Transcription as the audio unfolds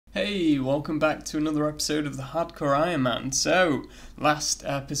Hey, welcome back to another episode of the Hardcore Iron Man. So, last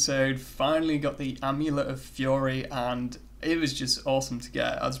episode finally got the Amulet of Fury and it was just awesome to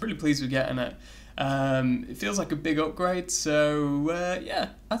get. I was really pleased with getting it. It feels like a big upgrade, so yeah,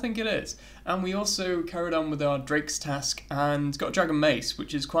 I think it is. And we also carried on with our Drake's task and got Dragon Mace,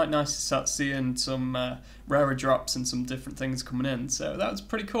 which is quite nice to start seeing some rarer drops and some different things coming in. So that was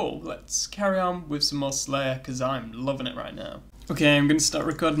pretty cool. Let's carry on with some more Slayer because I'm loving it right now. Okay, I'm going to start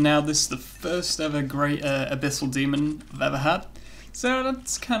recording now. This is the first ever great Abyssal Demon I've ever had. So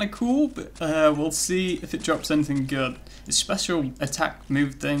that's kind of cool, but we'll see if it drops anything good. Its special attack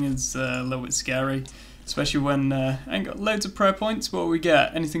move thing is a little bit scary, especially when I ain't got loads of prayer points. What we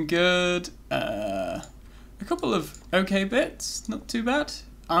get? Anything good? A couple of okay bits, not too bad.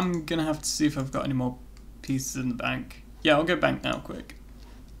 I'm going to have to see if I've got any more pieces in the bank. Yeah, I'll go bank now quick.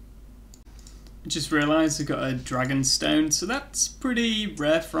 I just realised I got a Dragon Stone, so that's pretty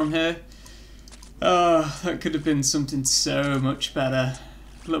rare from here. Oh, that could have been something so much better. A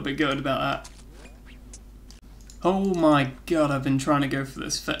little bit gutted about that. Oh my god, I've been trying to go for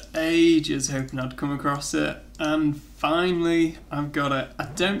this for ages, hoping I'd come across it. And finally, I've got it. I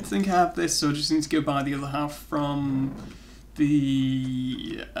don't think I have this, so I just need to go buy the other half from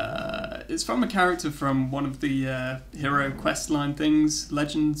the... it's from a character from one of the hero questline things.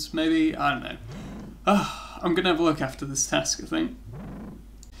 Legends, maybe? I don't know. I'm going to have a look after this task, I think.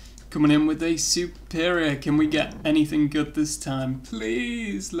 Coming in with a superior. Can we get anything good this time?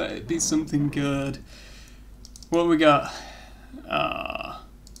 Please let it be something good. What we got?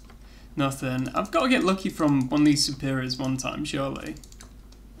 Nothing. I've got to get lucky from one of these superiors one time, surely.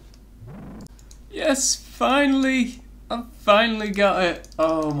 Yes, finally! I've finally got it.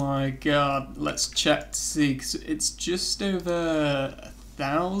 Oh my god. Let's check to see, because it's just over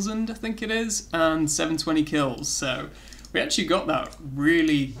 1,000, I think it is, and 720 kills. So we actually got that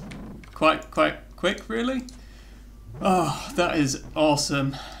really quite quick, really. Oh, that is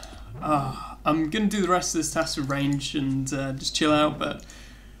awesome. I'm going to do the rest of this task with range and just chill out, but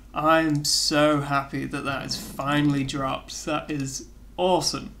I'm so happy that that is finally dropped. That is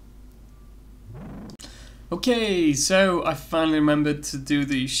awesome. Okay, so I finally remembered to do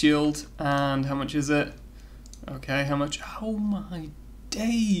the shield, and how much is it? Okay, how much? Oh my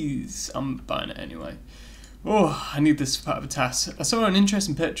days! I'm buying it anyway. Oh, I need this part of a task. I saw an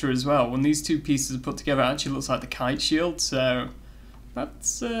interesting picture as well. When these two pieces are put together, it actually looks like the kite shield, so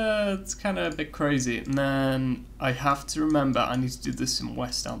that's it's kind of a bit crazy. And then I have to remember I need to do this in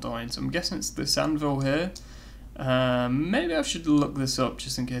West Aldoran, so I'm guessing it's this anvil here. Maybe I should look this up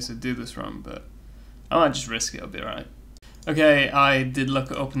just in case I do this wrong, but I might just risk it, I'll be right. Okay, I did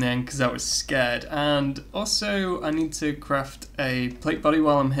look it up in the end because I was scared. And also, I need to craft a plate body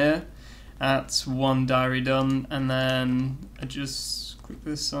while I'm here. That's one diary done. And then I just click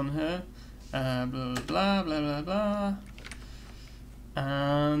this on here. Blah, blah, blah, blah, blah, blah.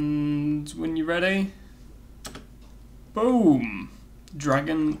 And when you're ready, boom!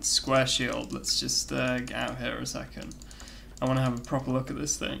 Dragon Square Shield. Let's just get out here a second. I want to have a proper look at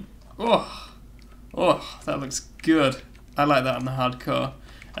this thing. Oh, that looks good. I like that on the hardcore.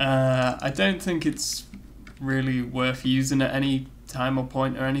 I don't think it's really worth using at any time or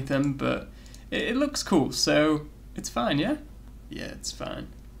point or anything, but it looks cool, so it's fine, yeah? Yeah, it's fine.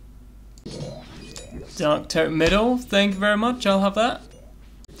 Dark Totem Middle, thank you very much, I'll have that.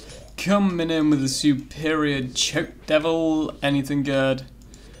 Coming in with a superior Choke Devil, anything good?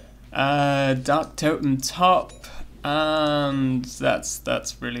 Dark Totem Top, and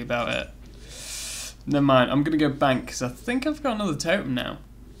that's really about it. Never mind, I'm going to go bank because I think I've got another totem now.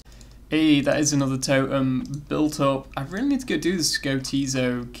 Hey, that is another totem built up. I really need to go do the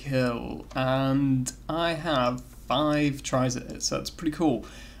Scotizo kill, and I have 5 tries at it, so that's pretty cool.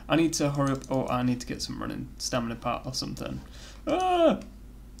 I need to hurry up. Oh, I need to get some running stamina part or something. Not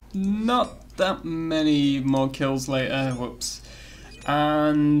that many more kills later, whoops.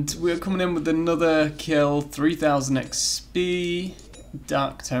 And we're coming in with another kill, 3000 XP.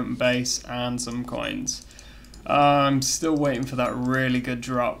 Dark Totem base and some coins. I'm still waiting for that really good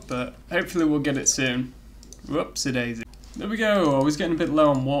drop, but hopefully we'll get it soon. Whoopsie daisy. There we go. I was getting a bit low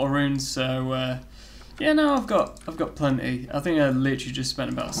on water runes, so yeah, no, I've got plenty. I think I literally just spent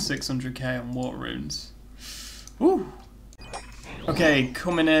about 600k on water runes. Woo. Okay,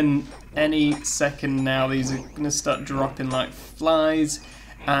 coming in any second now. These are gonna start dropping like flies,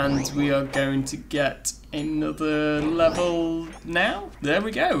 and we are going to get another level now. There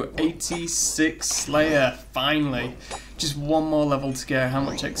we go, 86 Slayer, finally. Just one more level to go. How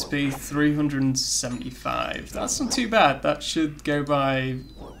much XP? 375. That's not too bad. That should go by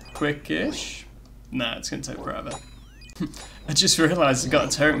quick-ish. Nah, it's going to take forever. I just realised I got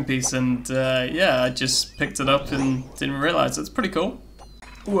a totem piece and yeah, I just picked it up and didn't realise. That's pretty cool.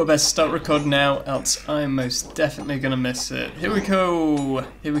 Ooh, I best start recording now, else I'm most definitely gonna miss it. Here we go!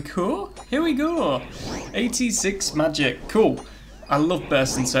 Here we go! Here we go! 86 magic, cool. I love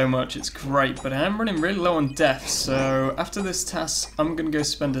bursting so much, it's great, but I am running really low on deaths, so after this task, I'm gonna go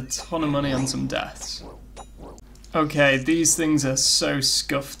spend a ton of money on some deaths. Okay, these things are so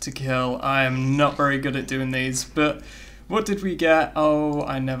scuffed to kill. I am not very good at doing these, but what did we get? Oh,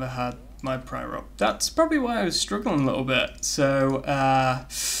 I never had my prior up. That's probably why I was struggling a little bit. So,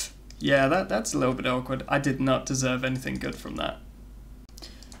 yeah, that's a little bit awkward. I did not deserve anything good from that.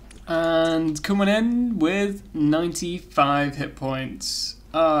 And coming in with 95 hit points.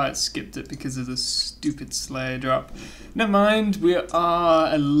 I skipped it because of the stupid Slayer drop. Never mind, we are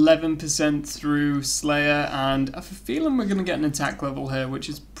 11% through Slayer, and I have a feeling we're going to get an attack level here, which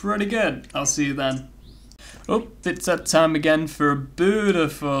is pretty good. I'll see you then. Oh, it's that time again for a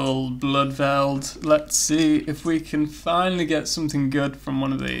beautiful Bloodveld. Let's see if we can finally get something good from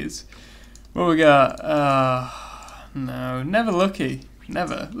one of these. What we got? No, never lucky.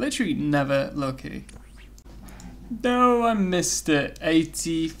 Never. Literally never lucky. No, I missed it.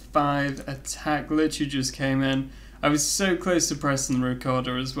 85 attack literally just came in. I was so close to pressing the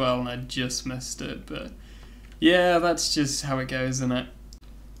recorder as well and I just missed it. But yeah, that's just how it goes, isn't it?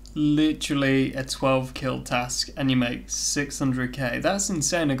 Literally a 12 kill task and you make 600k. That's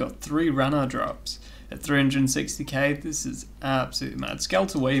insane. I got 3 Rana drops at 360k. This is absolutely mad.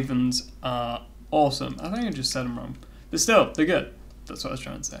 Skeletal Wavens are awesome. I think I just said them wrong. But still, they're good. That's what I was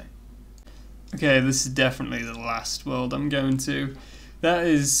trying to say. Okay, this is definitely the last world I'm going to. That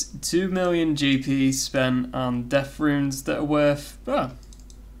is 2 million GP spent on death runes that are worth,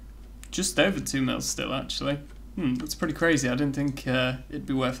 just over 2 mil still actually. That's pretty crazy. I didn't think it'd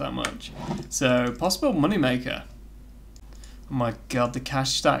be worth that much. So, possible moneymaker. Oh my god, the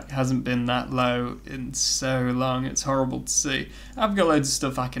cash stack hasn't been that low in so long. It's horrible to see. I've got loads of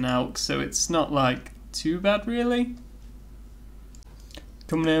stuff I can elk, so it's not like too bad really.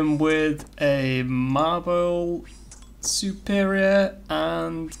 Coming in with a Marble Superior,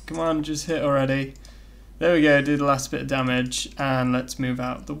 and come on, just hit already. There we go, do the last bit of damage, and let's move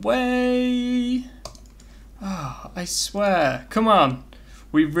out the way. Oh, I swear, come on.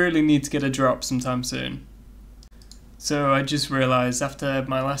 We really need to get a drop sometime soon. So I just realised after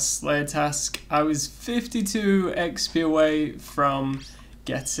my last Slayer task, I was 52 XP away from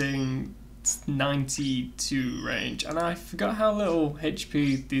getting 92 range, and I forgot how little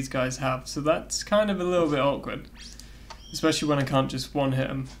HP these guys have, so that's kind of a little bit awkward, especially when I can't just one hit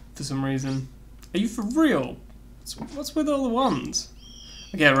them for some reason. Are you for real? What's with all the ones?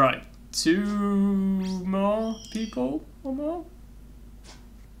 Okay, right, 2 more people or more.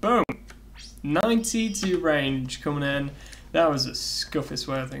 Boom, 92 range coming in. That was the scuffiest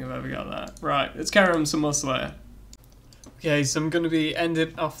way I think I've ever got that. Right, let's carry on some more Slayer. Okay, so I'm going to be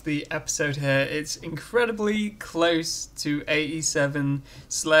ending off the episode here. It's incredibly close to 87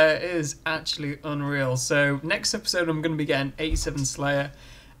 Slayer. It is actually unreal. So next episode I'm going to be getting 87 Slayer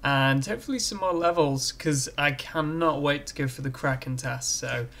and hopefully some more levels because I cannot wait to go for the Kraken task.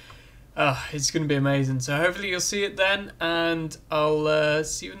 So it's going to be amazing. So hopefully you'll see it then and I'll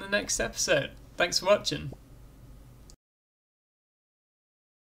see you in the next episode. Thanks for watching.